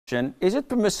is it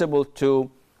permissible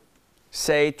to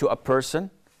say to a person,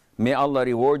 may Allah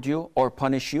reward you or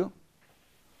punish you?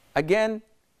 Again,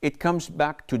 it comes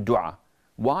back to dua.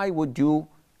 Why would you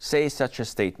say such a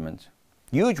statement?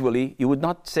 Usually, you would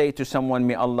not say to someone,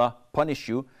 may Allah punish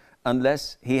you,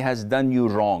 unless he has done you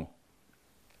wrong.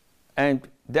 And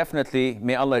definitely,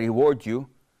 may Allah reward you.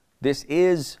 This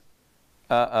is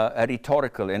a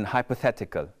rhetorical and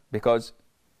hypothetical, because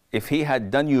if he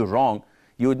had done you wrong,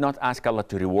 you would not ask Allah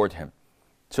to reward him.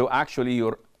 So actually,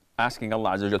 you're asking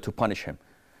Allah Azza wa Jal to punish him.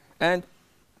 And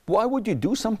why would you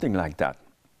do something like that?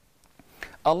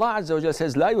 Allah Azza wa Jal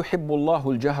says, لا يحب الله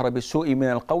الجهر بالسوء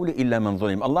من القول إلا من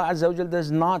ظلم. Allah Azza wa Jal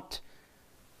does not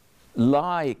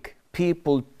like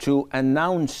people to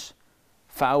announce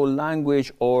foul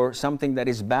language or something that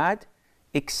is bad,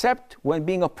 except when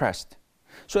being oppressed.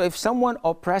 So if someone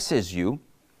oppresses you,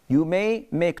 you may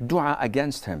make dua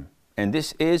against him, and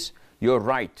this is your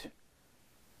right.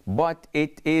 But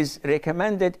it is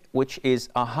recommended, which is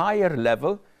a higher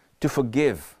level, to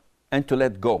forgive and to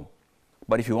let go.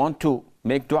 But if you want to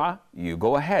make dua, you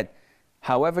go ahead.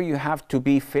 However, you have to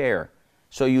be fair,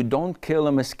 so you don't kill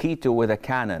a mosquito with a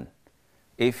cannon.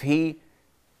 If he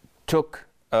took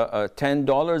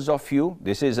 $10 off you,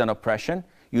 this is an oppression.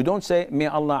 You don't say, may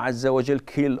Allah Azza wa Jal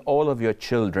kill all of your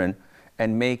children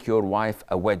and make your wife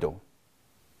a widow.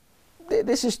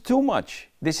 This is too much.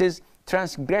 This is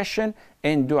transgression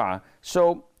in dua.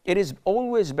 So it is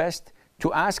always best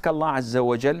to ask Allah Azza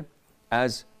wa Jal,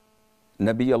 as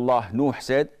Nabi Allah Nuh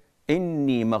said,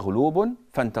 Inni maghlubun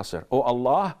fantasir. Oh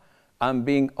Allah, I'm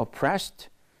being oppressed,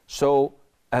 so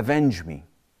avenge me.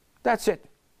 That's it.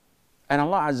 And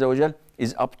Allah Azza wa Jal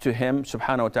is up to him,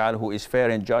 subhanahu wa ta'ala, who is fair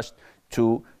and just,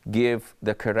 to give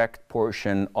the correct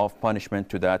portion of punishment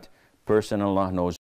to that person. Allah knows.